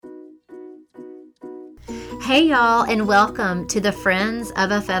Hey, y'all, and welcome to the Friends of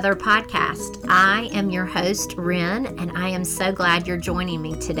a Feather podcast. I am your host, Ren, and I am so glad you're joining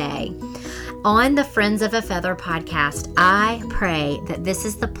me today. On the Friends of a Feather podcast, I pray that this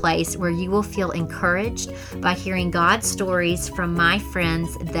is the place where you will feel encouraged by hearing God's stories from my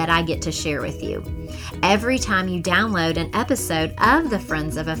friends that I get to share with you. Every time you download an episode of the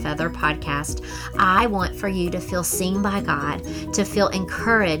Friends of a Feather podcast, I want for you to feel seen by God, to feel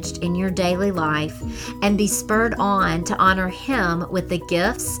encouraged in your daily life, and be spurred on to honor Him with the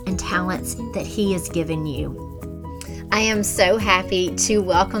gifts and talents that He has given you. I am so happy to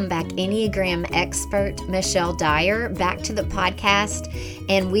welcome back Enneagram expert Michelle Dyer back to the podcast,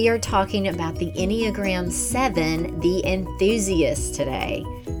 and we are talking about the Enneagram 7, the enthusiast today,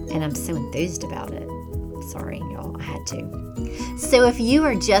 and I'm so enthused about it. Sorry, y'all, I had to. So if you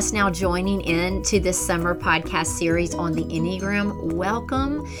are just now joining in to this summer podcast series on the Enneagram,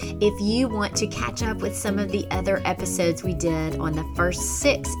 welcome. If you want to catch up with some of the other episodes we did on the first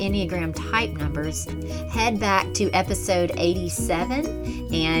 6 Enneagram type numbers, head back to episode 87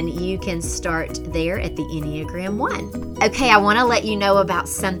 and you can start there at the Enneagram 1. Okay, I want to let you know about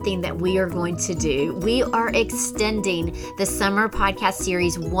something that we are going to do. We are extending the summer podcast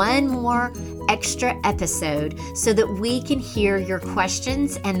series one more extra episode so that we can hear your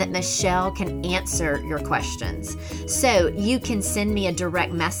questions and that Michelle can answer your questions. So you can send me a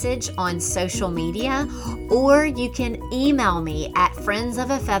direct message on social media, or you can email me at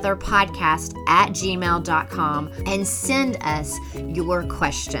friendsofafeatherpodcast@gmail.com and send us your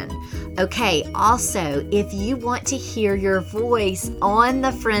question. Okay, also, if you want to hear your voice on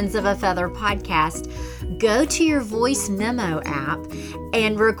the Friends of a Feather podcast, go to your voice memo app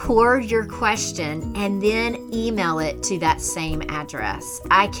and record your question and then email it to that same address.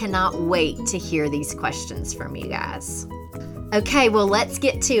 I cannot wait to hear these questions from you guys. Okay, well, let's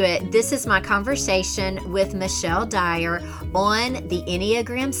get to it. This is my conversation with Michelle Dyer on the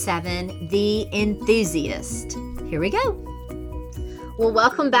Enneagram 7, the enthusiast. Here we go. Well,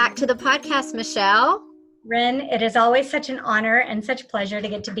 welcome back to the podcast, Michelle. Ren, it is always such an honor and such a pleasure to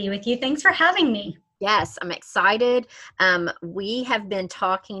get to be with you. Thanks for having me. Yes, I'm excited. We have been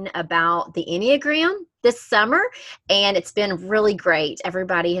talking about the Enneagram this summer, and it's been really great.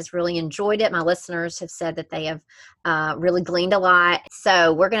 Everybody has really enjoyed it. My listeners have said that they have really gleaned a lot.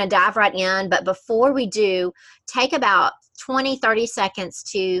 So we're going to dive right in. But before we do, take about 20-30 seconds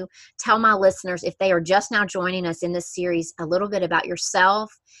to tell my listeners, if they are just now joining us in this series, a little bit about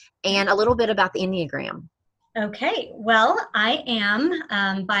yourself and a little bit about the Enneagram. Okay, well, I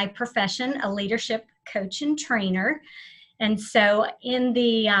am by profession a leadership coach and trainer. And so in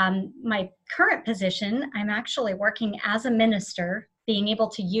the my current position, I'm actually working as a minister, being able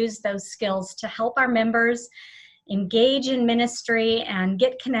to use those skills to help our members engage in ministry and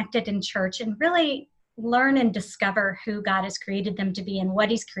get connected in church and really learn and discover who God has created them to be and what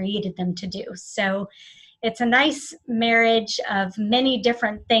He's created them to do. So it's a nice marriage of many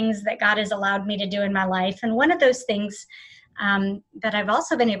different things that God has allowed me to do in my life. And one of those things that I've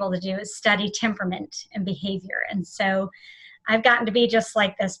also been able to do is study temperament and behavior. And so I've gotten to be just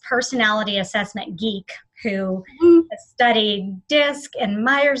like this personality assessment geek who has studied DISC and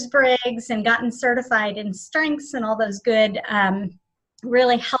Myers-Briggs and gotten certified in strengths and all those good,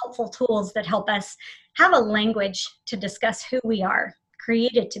 really helpful tools that help us have a language to discuss who we are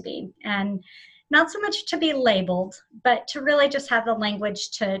created to be. And not so much to be labeled, but to really just have the language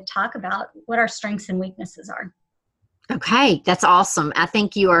to talk about what our strengths and weaknesses are. Okay, that's awesome. I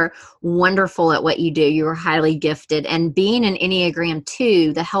think you are wonderful at what you do. You are highly gifted. And being an Enneagram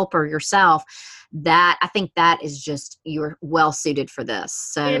 2, the helper yourself, that I think that is just, you're well suited for this.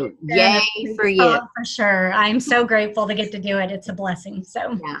 So yay for you. Oh, for sure. I'm so grateful to get to do it. It's a blessing.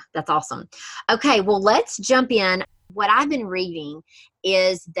 So yeah, that's awesome. Okay, well, let's jump in. What I've been reading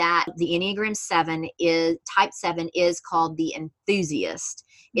is that the Enneagram 7 is type 7 is called the enthusiast.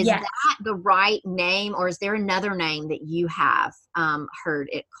 Is yes. that the right name, or is there another name that you have heard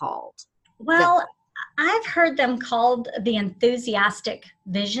it called? Well, I've heard them called the enthusiastic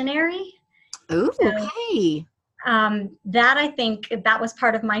visionary. Oh, okay. That I think that was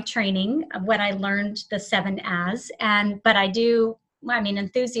part of my training of what I learned the 7 as. But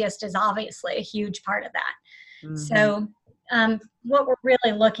enthusiast is obviously a huge part of that. Mm-hmm. So what we're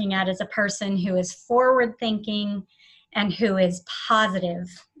really looking at is a person who is forward thinking and who is positive,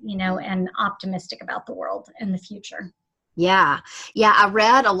 and optimistic about the world and the future. Yeah. I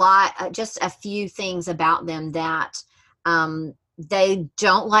read a lot, just a few things about them that they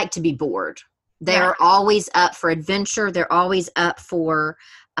don't like to be bored. They're always up for adventure. They're always up for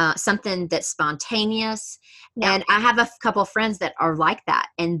something that's spontaneous. Yeah. And I have a couple of friends that are like that.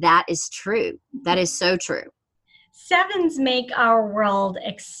 And that is true. That is so true. Sevens make our world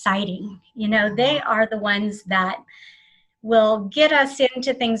exciting. They are the ones that will get us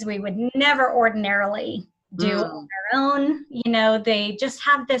into things we would never ordinarily do on our own. They just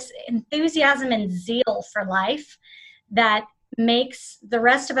have this enthusiasm and zeal for life that makes the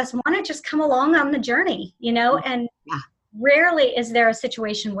rest of us want to just come along on the journey, and rarely is there a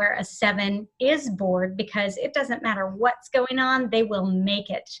situation where a 7 is bored, because it doesn't matter what's going on, they will make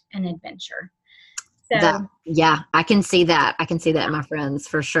it an adventure. So I can see that. I can see that in my friends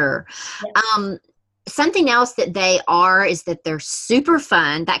for sure. Yeah. Something else that they are is that they're super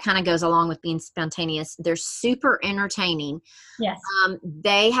fun. That kind of goes along with being spontaneous. They're super entertaining. Yes.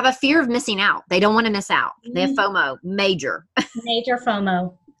 They have a fear of missing out. They don't want to miss out. They have FOMO, major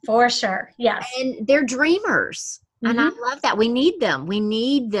FOMO, for sure. Yes. And they're dreamers. And I love that. We need them. We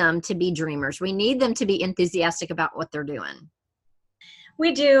need them to be dreamers. We need them to be enthusiastic about what they're doing.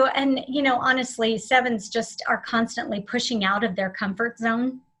 We do. And, honestly, 7s just are constantly pushing out of their comfort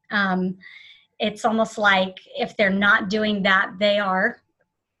zone. It's almost like if they're not doing that, they are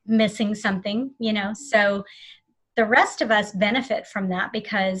missing something, So the rest of us benefit from that,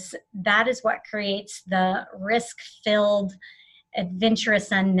 because that is what creates the risk-filled,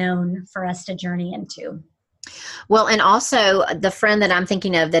 adventurous unknown for us to journey into. Well, and also the friend that I'm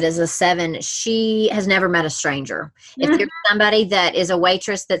thinking of that is a 7, she has never met a stranger. If there's somebody that is a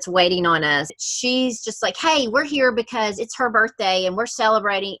waitress that's waiting on us, she's just like, hey, we're here because it's her birthday and we're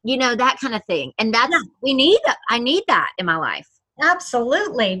celebrating, that kind of thing. And that's, I need that in my life.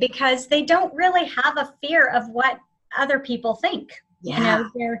 Absolutely. Because they don't really have a fear of what other people think. Yeah.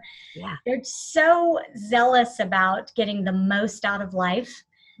 They're so zealous about getting the most out of life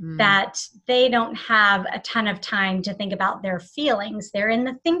that they don't have a ton of time to think about their feelings. They're in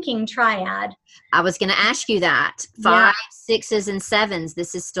the thinking triad. I was going to ask you that. 5, 6s, and 7s.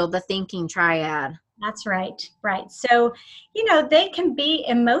 This is still the thinking triad. That's right. Right. So, they can be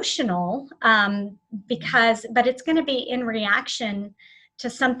emotional but it's going to be in reaction to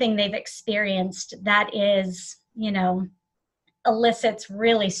something they've experienced that is, elicits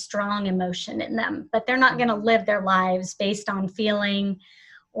really strong emotion in them. But they're not going to live their lives based on feeling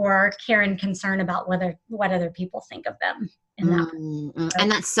or care and concern about what other people think of them.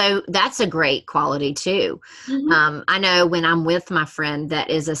 And that's a great quality too. I know when I'm with my friend that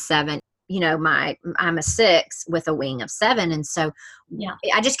is a 7, I'm a 6 with a wing of 7. And so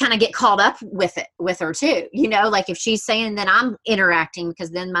I just kind of get caught up with her too. Like if she's saying that I'm interacting,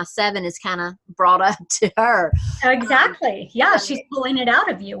 because then my 7 is kind of brought up to her. Exactly. She's pulling it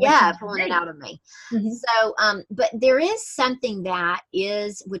out of you. Pulling it out of me. So, but there is something that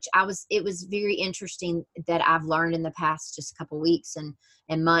is, it was very interesting that I've learned in the past just a couple weeks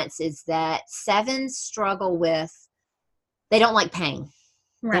and months, is that 7s struggle with, they don't like pain.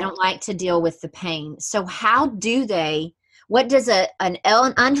 Right. They don't like to deal with the pain. So what does an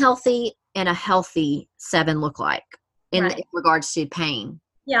unhealthy and a healthy 7 look like in regards to pain?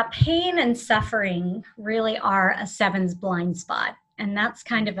 Yeah, pain and suffering really are a 7's blind spot. And that's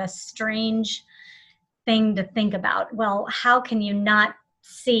kind of a strange thing to think about. Well, how can you not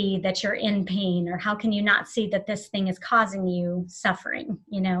see that you're in pain, or how can you not see that this thing is causing you suffering,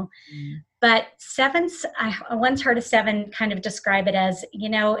 But 7s, I once heard a 7 kind of describe it as,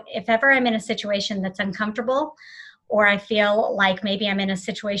 if ever I'm in a situation that's uncomfortable, or I feel like maybe I'm in a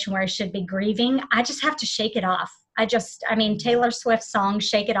situation where I should be grieving, I just have to shake it off. Taylor Swift's song,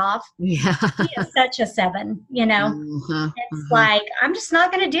 Shake It Off. Yeah. He is such a 7, It's like, I'm just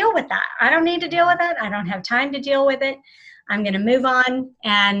not going to deal with that. I don't need to deal with it. I don't have time to deal with it. I'm going to move on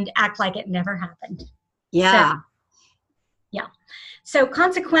and act like it never happened. Yeah. So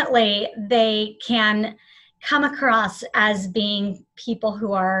consequently, they can come across as being people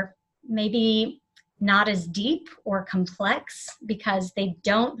who are maybe not as deep or complex, because they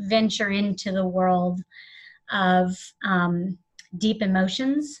don't venture into the world of deep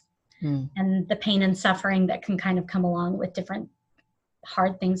emotions and the pain and suffering that can kind of come along with different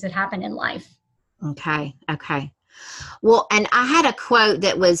hard things that happen in life. Okay. Well, and I had a quote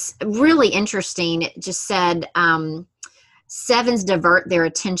that was really interesting. It just said, 7s divert their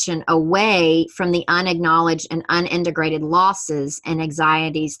attention away from the unacknowledged and unintegrated losses and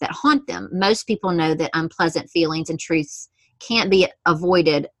anxieties that haunt them. Most people know that unpleasant feelings and truths can't be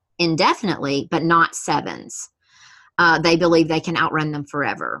avoided indefinitely, but not 7s. They believe they can outrun them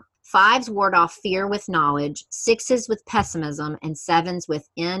forever. 5s ward off fear with knowledge, 6s with pessimism, and 7s with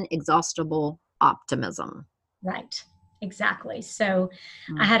inexhaustible optimism. Right, exactly. So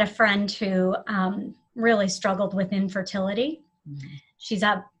I had a friend who really struggled with infertility. She's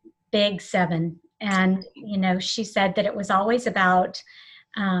a big 7. And, she said that it was always about,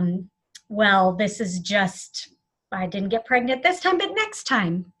 well, this is just, I didn't get pregnant this time, but next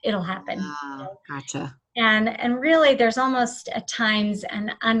time it'll happen. Gotcha. And really, there's almost at times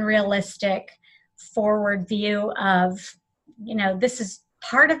an unrealistic forward view of, this is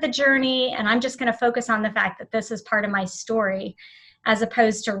part of the journey, and I'm just going to focus on the fact that this is part of my story, as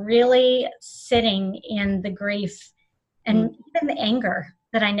opposed to really sitting in the grief and even the anger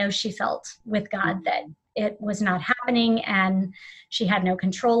that I know she felt with God, that it was not happening and she had no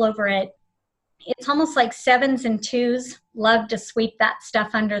control over it. It's almost like 7s and 2s love to sweep that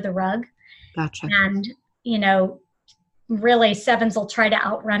stuff under the rug. Gotcha. And, really 7s will try to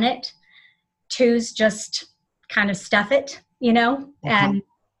outrun it. 2s just kind of stuff it, and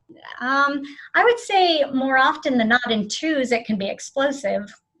I would say more often than not in 2s, it can be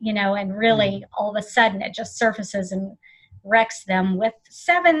explosive, and really all of a sudden it just surfaces and wrecks them. With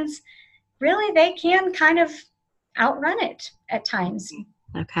 7s, really they can kind of outrun it at times.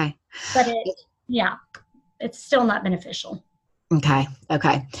 Okay. But it's still not beneficial. Okay.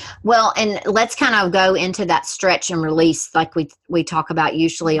 Well, and let's kind of go into that stretch and release like we talk about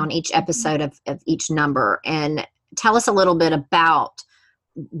usually on each episode of each number, and tell us a little bit about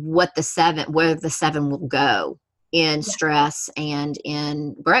where the 7 will go in stress and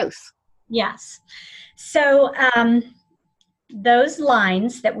in growth. Yes. So those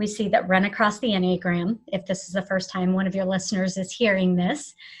lines that we see that run across the Enneagram, if this is the first time one of your listeners is hearing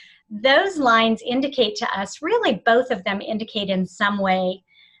this, those lines indicate to us, really both of them indicate in some way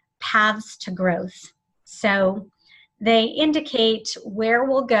paths to growth. So they indicate where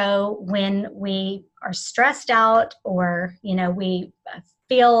we'll go when we are stressed out or, we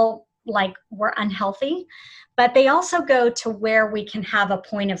feel like we're unhealthy, but they also go to where we can have a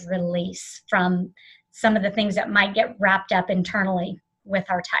point of release from some of the things that might get wrapped up internally with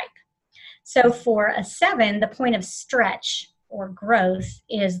our type. So for a 7, the point of stretch or growth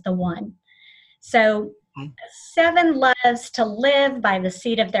is the 1. So 7 loves to live by the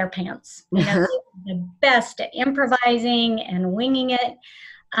seat of their pants. The best at improvising and winging it.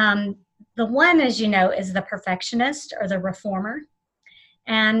 The 1, as you know, is the perfectionist or the reformer.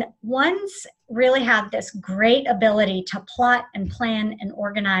 And 1s really have this great ability to plot and plan and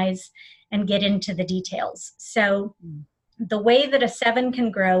organize and get into the details. So the way that a 7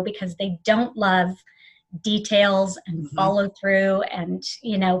 can grow, because they don't love details and follow through and,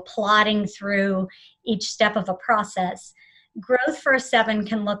 plotting through each step of a process, growth for a 7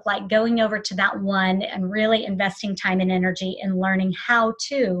 can look like going over to that 1 and really investing time and energy in learning how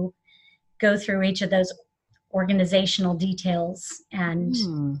to go through each of those organizational details and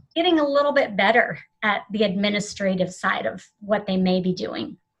getting a little bit better at the administrative side of what they may be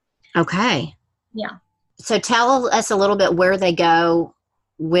doing. Okay. Yeah. So tell us a little bit where they go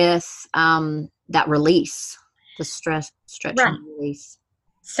with that release, the stretch and release.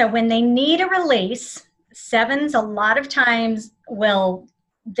 So when they need a release, 7s a lot of times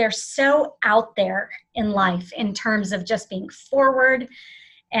they're so out there in life in terms of just being forward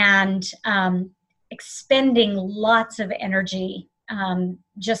and expending lots of energy,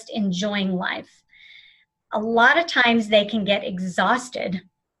 just enjoying life. A lot of times they can get exhausted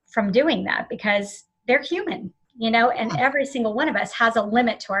from doing that because they're human, and every single one of us has a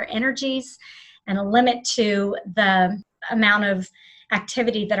limit to our energies and a limit to the amount of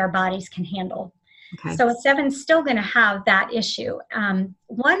activity that our bodies can handle. Okay. So a 7's still going to have that issue.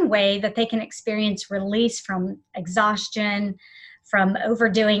 One way that they can experience release from exhaustion, from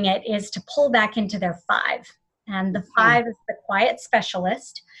overdoing it, is to pull back into their 5. And the 5 is the quiet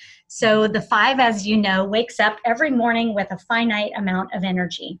specialist. So the 5, as you know, wakes up every morning with a finite amount of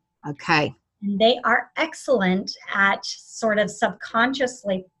energy. Okay. And they are excellent at sort of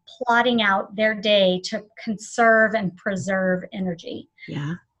subconsciously plotting out their day to conserve and preserve energy.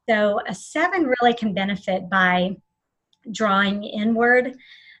 Yeah. So a 7 really can benefit by drawing inward,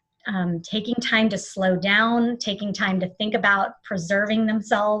 taking time to slow down, taking time to think about preserving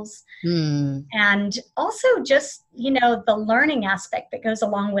themselves, and also just, the learning aspect that goes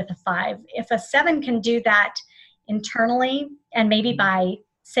along with a 5. If a 7 can do that internally, and maybe by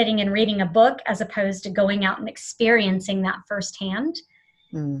sitting and reading a book as opposed to going out and experiencing that firsthand,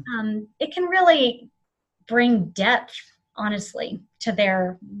 it can really bring depth, honestly, to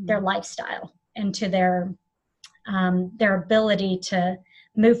their lifestyle and to their ability to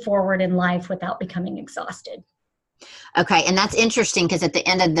move forward in life without becoming exhausted. Okay, and that's interesting because at the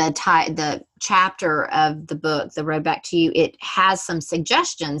end of the chapter of the book, The Road Back to You, it has some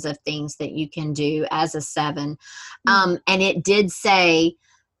suggestions of things that you can do as a 7. And it did say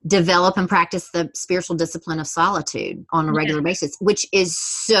develop and practice the spiritual discipline of solitude on a Yeah. regular basis, which is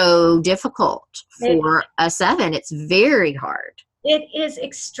so difficult for a 7. It's very hard. It is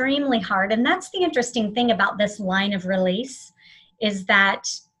extremely hard. And that's the interesting thing about this line of release, is that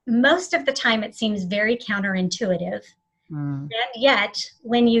most of the time it seems very counterintuitive. And yet,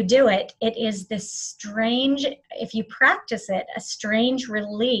 when you do it, it is this strange, if you practice it, a strange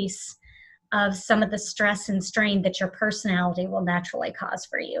release of some of the stress and strain that your personality will naturally cause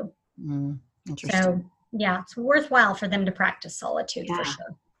for you. Interesting. So, yeah, it's worthwhile for them to practice solitude for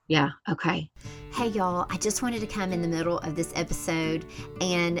sure. Yeah. Okay. Hey, y'all, I just wanted to come in the middle of this episode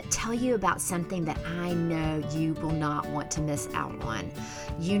and tell you about something that I know you will not want to miss out on.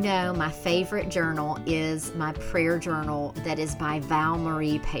 You know, my favorite journal is my prayer journal that is by Val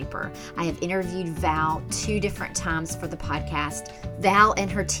Marie Paper. I have interviewed Val 2 different times for the podcast. Val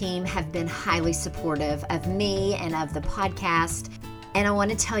and her team have been highly supportive of me and of the podcast. And I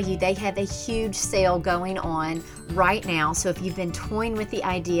want to tell you, they have a huge sale going on right now. So if you've been toying with the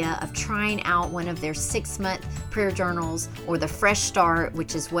idea of trying out one of their 6-month prayer journals or the Fresh Start,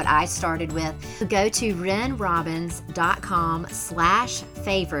 which is what I started with, go to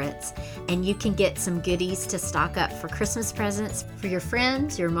renrobbins.com/favorites and you can get some goodies to stock up for Christmas presents for your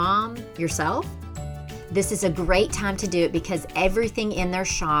friends, your mom, yourself. This is a great time to do it because everything in their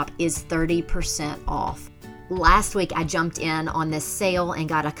shop is 30% off. Last week, I jumped in on this sale and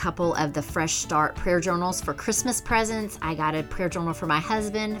got a couple of the Fresh Start prayer journals for Christmas presents. I got a prayer journal for my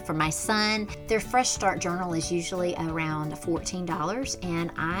husband, for my son. Their Fresh Start journal is usually around $14,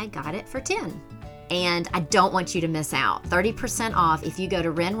 and I got it for $10. And I don't want you to miss out. 30% off if you go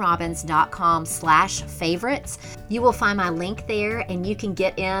to renrobbins.com/favorites. You will find my link there, and you can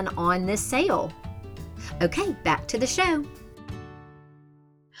get in on this sale. Okay, back to the show.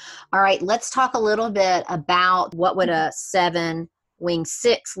 All right, let's talk a little bit about what would a 7 wing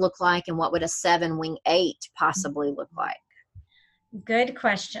 6 look like and what would a 7 wing 8 possibly look like? Good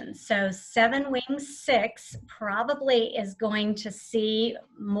question. So 7 wing 6 probably is going to see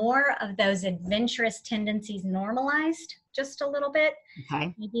more of those adventurous tendencies normalized just a little bit.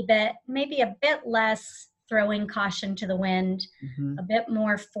 Okay. Maybe a bit less throwing caution to the wind, a bit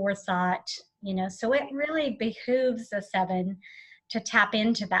more forethought, so it really behooves a 7 to tap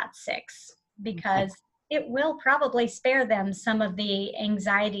into that 6 because it will probably spare them some of the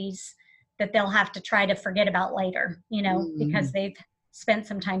anxieties that they'll have to try to forget about later, because they've spent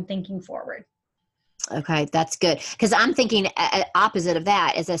some time thinking forward. Okay, that's good. Because I'm thinking opposite of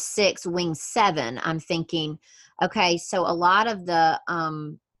that is a 6 wing 7. I'm thinking, okay, so a lot of the,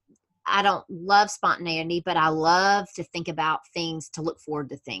 I don't love spontaneity, but I love to think about things, to look forward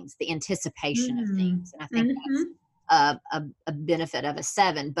to things, the anticipation of things. And I think that's a benefit of a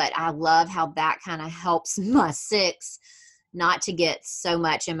 7, but I love how that kind of helps my 6 not to get so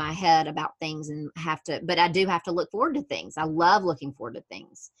much in my head about things but I do have to look forward to things. I love looking forward to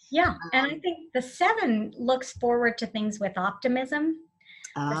things. Yeah. And I think the 7 looks forward to things with optimism.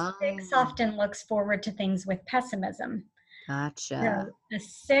 The 6 often looks forward to things with pessimism. Gotcha. So the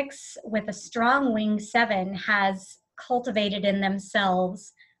 6 with a strong wing 7 has cultivated in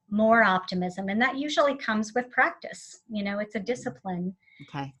themselves more optimism, and that usually comes with practice. It's a discipline.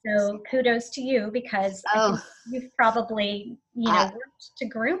 Okay. So kudos to you because I think you've probably worked to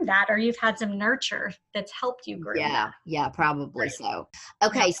groom that, or you've had some nurture that's helped you groom. Yeah, probably so.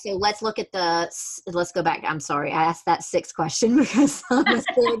 Okay, so let's go back. I'm sorry, I asked that 6 question because I'm a 6,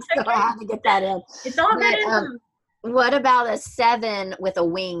 so I had to get that in. It's all good. What about a 7 with a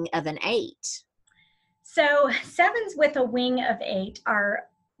wing of an 8? So 7s with a wing of 8 are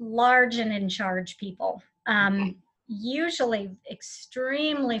large and in charge people, usually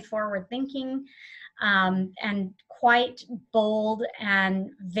extremely forward thinking, and quite bold and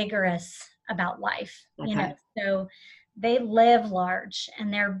vigorous about life. So they live large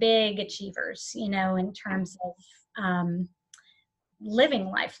and they're big achievers, in terms of living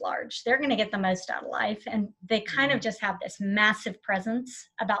life large. They're going to get the most out of life, and they kind of just have this massive presence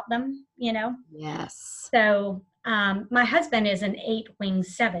about them, Yes. So my husband is an 8 wing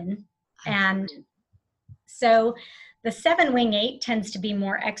 7, and so the 7 wing 8 tends to be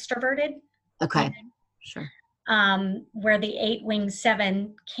more extroverted. Okay. Sure. Where the 8 wing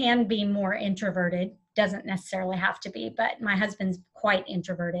 7 can be more introverted. Doesn't necessarily have to be, but my husband's quite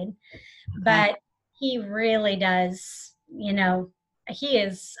introverted. But he really does, he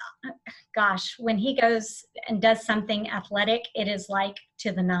is, when he goes and does something athletic, it is like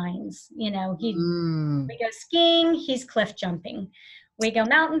to the nines. We go skiing, he's cliff jumping. We go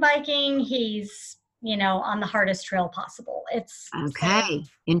mountain biking, he's, on the hardest trail possible. It's okay.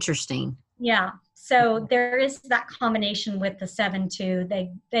 Interesting. Yeah. So there is that combination with the 7 too.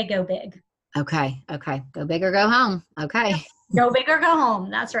 They go big. Okay. Go big or go home. Okay. Go big or go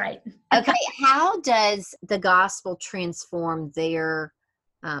home. That's right. Okay. How does the gospel transform their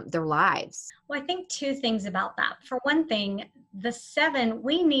lives? Well, I think two things about that. For one thing, the 7,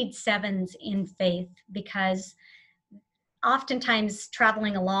 we need 7s in faith, because oftentimes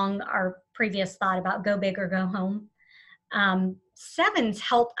traveling along our previous thought about go big or go home, 7s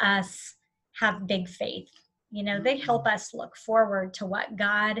help us have big faith. They help us look forward to what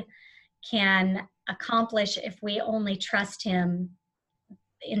God can accomplish if we only trust him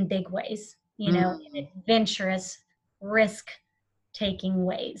in big ways, in adventurous, risk-taking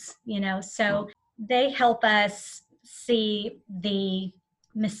ways, So they help us see the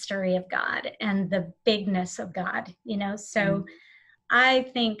mystery of God and the bigness of God, So I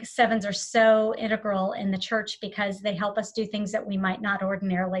think 7s are so integral in the church because they help us do things that we might not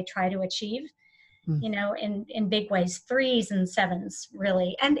ordinarily try to achieve, in big ways. 3s and 7s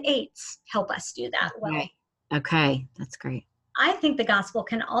really, and 8s help us do that well. Okay. That's great. I think the gospel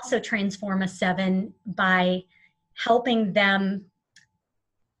can also transform a 7 by helping them,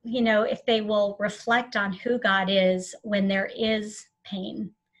 if they will reflect on who God is when there is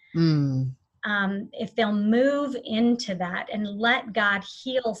pain. If they'll move into that and let God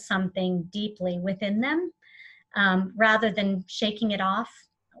heal something deeply within them, rather than shaking it off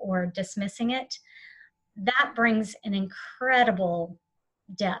or dismissing it, that brings an incredible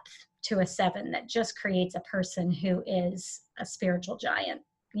depth to a 7 that just creates a person who is a spiritual giant.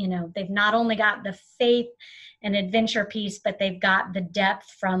 They've not only got the faith and adventure piece, but they've got the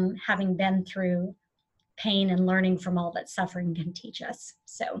depth from having been through pain and learning from all that suffering can teach us.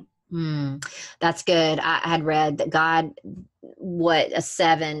 So that's good. I had read that what a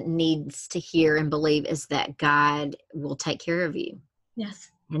 7 needs to hear and believe is that God will take care of you. Yes.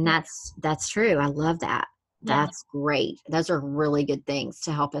 And that's true. I love that. That's great. Those are really good things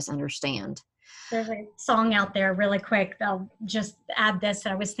to help us understand. There's a song out there really quick. I'll just add this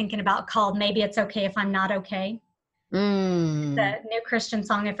that I was thinking about called Maybe It's Okay If I'm Not Okay. The new Christian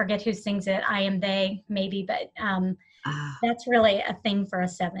song. I forget who sings it. I Am They, maybe, but that's really a thing for a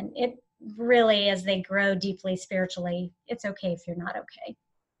 7. It really, as they grow deeply spiritually, it's okay if you're not okay.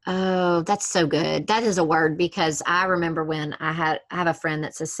 Oh, that's so good. That is a word, because I remember when I have a friend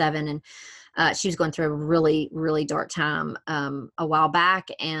that's a 7, and she was going through a really, really dark time a while back.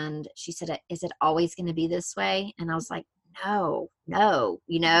 And she said, is it always going to be this way? And I was like, no,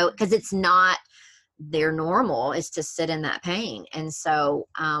 because it's not their normal is to sit in that pain. And so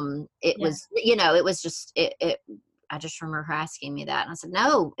it was just, I just remember her asking me that. And I said,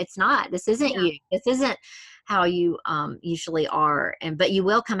 no, it's not. This isn't you. This isn't how you usually are. But you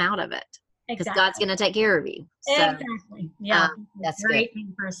will come out of it. Because God's going to take care of you. So, exactly. Yeah. That's great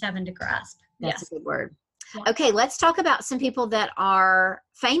thing for a 7 to grasp. That's a good word. Yeah. Okay, let's talk about some people that are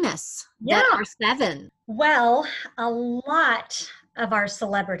famous, that are 7. Well, a lot of our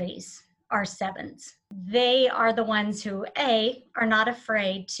celebrities are 7s. They are the ones who, are not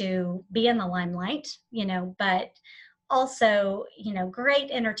afraid to be in the limelight, but also,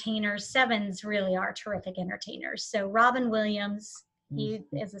 great entertainers. 7s really are terrific entertainers. So Robin Williams, he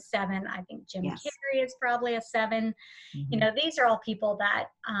is a 7. I think Jim Carrey is probably a 7. These are all people that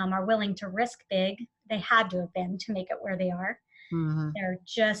are willing to risk big. They had to have been to make it where they are. They're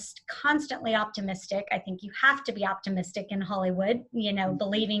just constantly optimistic. I think you have to be optimistic in Hollywood,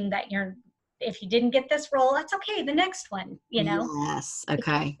 believing that if you didn't get this role, that's okay. The next one, Yes.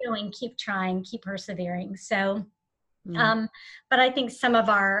 Okay. Keep going, keep trying, keep persevering. So, but I think some of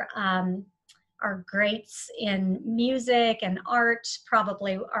our greats in music and art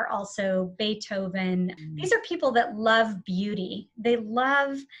probably are also Beethoven. These are people that love beauty. They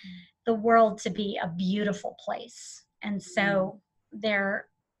love the world to be a beautiful place. And so they're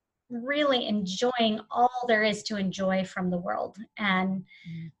really enjoying all there is to enjoy from the world. And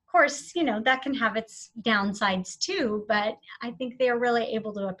of course, that can have its downsides too, but I think they are really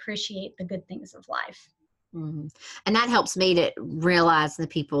able to appreciate the good things of life. And that helps me to realize the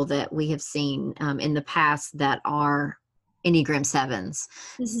people that we have seen in the past that are Enneagram 7s,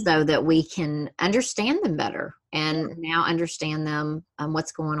 so that we can understand them better and now understand them,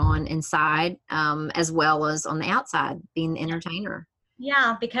 what's going on inside, as well as on the outside, being the entertainer.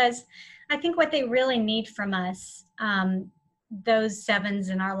 Yeah, because I think what they really need from us, those 7s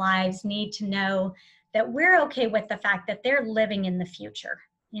in our lives need to know that we're okay with the fact that they're living in the future.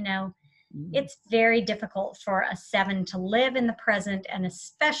 It's very difficult for a 7 to live in the present, and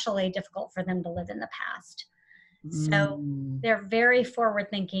especially difficult for them to live in the past. So they're very forward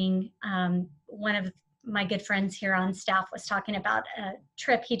thinking. One of my good friends here on staff was talking about a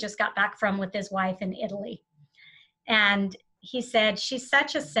trip he just got back from with his wife in Italy. And he said, she's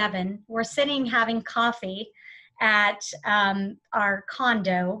such a 7. We're sitting having coffee at our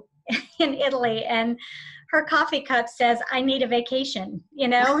condo in Italy, and her coffee cup says, I need a vacation,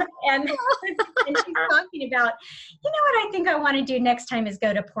 and she's talking about, what I think I want to do next time is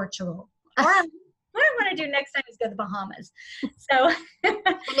go to Portugal. Or what I want to do next time is go to the Bahamas. So and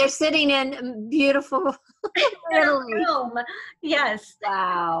they're sitting in beautiful Italy. Yes.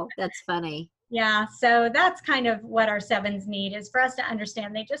 Wow, that's funny. Yeah, so that's kind of what our 7s need, is for us to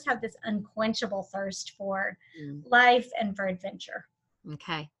understand they just have this unquenchable thirst for life and for adventure.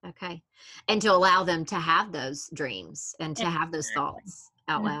 Okay. And to allow them to have those dreams and to have those thoughts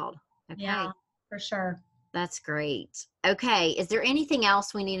out loud. Okay. Yeah, for sure. That's great. Okay. Is there anything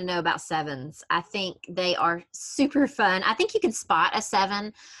else we need to know about 7s? I think they are super fun. I think you can spot a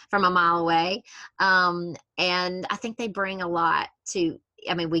 7 from a mile away. And I think they bring a lot to,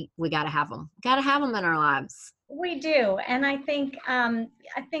 we got to have them. Got to have them in our lives. We do. And I think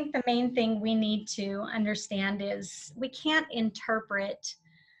the main thing we need to understand is we can't interpret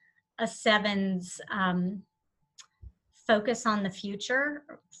a 7's focus on the future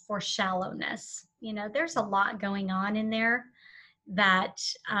for shallowness. There's a lot going on in there that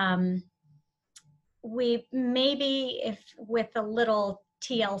we maybe, if with a little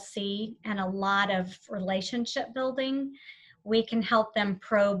TLC and a lot of relationship building, we can help them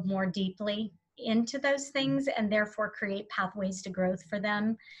probe more deeply into those things and therefore create pathways to growth for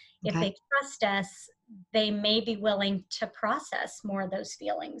them. If they trust us, they may be willing to process more of those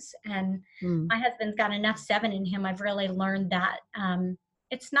feelings. And my husband's got enough 7 in him. I've really learned that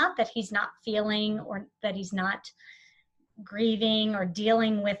it's not that he's not feeling or that he's not grieving or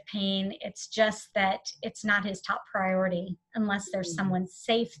dealing with pain. It's just that it's not his top priority unless there's someone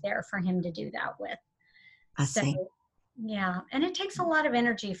safe there for him to do that with. I see. Yeah. And it takes a lot of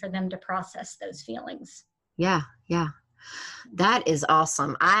energy for them to process those feelings. Yeah. That is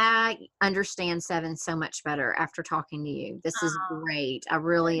awesome. I understand 7 so much better after talking to you. This is great. I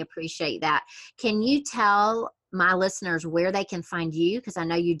really appreciate that. Can you tell my listeners where they can find you? Because I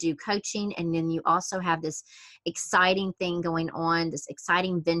know you do coaching, and then you also have this exciting thing going on, this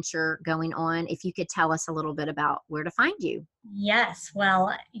exciting venture going on. If you could tell us a little bit about where to find you. Yes.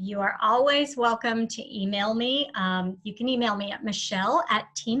 Well, you are always welcome to email me. You can email me at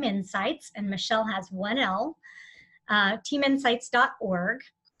Michelle@Team Insights, and Michelle has 1 L, teaminsights.org.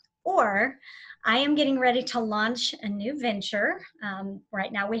 Or I am getting ready to launch a new venture.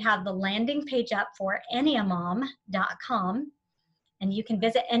 Right now we have the landing page up for enneamom.com. And you can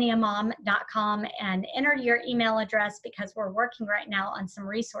visit enneamom.com and enter your email address, because we're working right now on some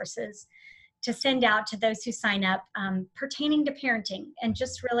resources to send out to those who sign up pertaining to parenting, and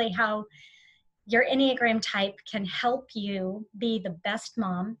just really how your Enneagram type can help you be the best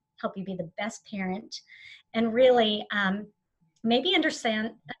mom, help you be the best parent, and really maybe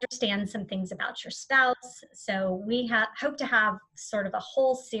understand some things about your spouse. So we hope to have sort of a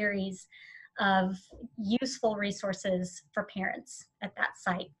whole series of useful resources for parents at that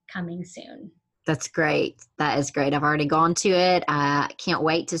site coming soon. That's great. That is great. I've already gone to it. I can't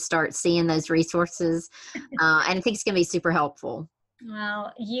wait to start seeing those resources. And I think it's going to be super helpful.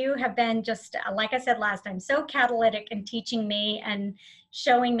 Well, you have been just, like I said last time, so catalytic in teaching me and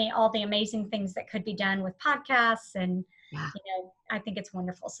showing me all the amazing things that could be done with podcasts. And, I think it's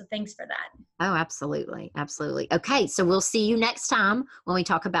wonderful. So thanks for that. Oh, absolutely. Absolutely. Okay. So we'll see you next time when we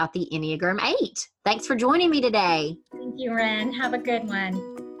talk about the Enneagram 8. Thanks for joining me today. Thank you, Ren. Have a good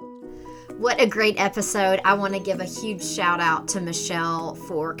one. What a great episode. I want to give a huge shout out to Michelle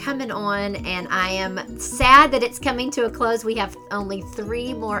for coming on, and I am sad that it's coming to a close. We have only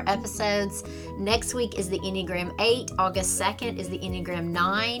 3 more episodes. Next week is the Enneagram 8, August 2nd is the Enneagram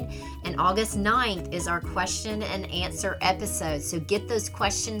 9, and August 9th is our question and answer episode. So get those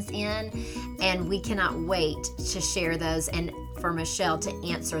questions in, and we cannot wait to share those and for Michelle to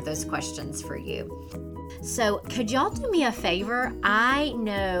answer those questions for you. So could y'all do me a favor? I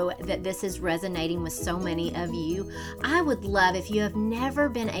know that this is resonating with so many of you. I would love, if you have never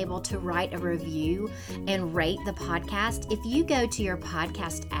been able to write a review and rate the podcast, if you go to your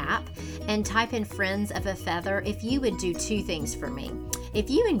podcast app and type in Friends of a Feather, if you would do 2 things for me. If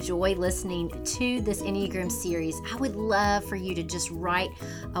you enjoy listening to this Enneagram series, I would love for you to just write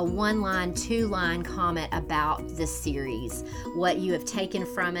a 1-line, 2-line comment about this series, what you have taken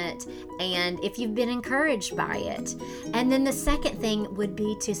from it, and if you've been encouraged encouraged by it. And then the second thing would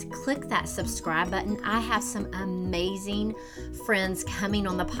be to click that subscribe button. I have some amazing friends coming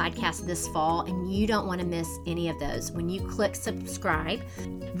on the podcast this fall, and you don't want to miss any of those. When you click subscribe,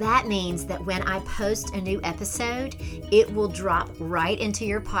 that means that when I post a new episode, it will drop right into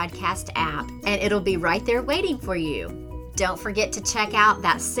your podcast app, and it'll be right there waiting for you. Don't forget to check out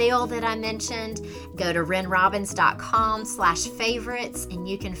that sale that I mentioned. Go to renrobbins.com/favorites, and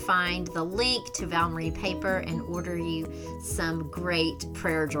you can find the link to Val Marie Paper and order you some great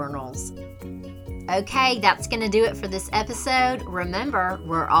prayer journals. Okay, that's going to do it for this episode. Remember,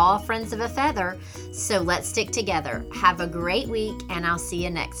 we're all friends of a feather, so let's stick together. Have a great week, and I'll see you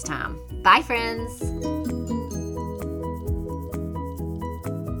next time. Bye, friends.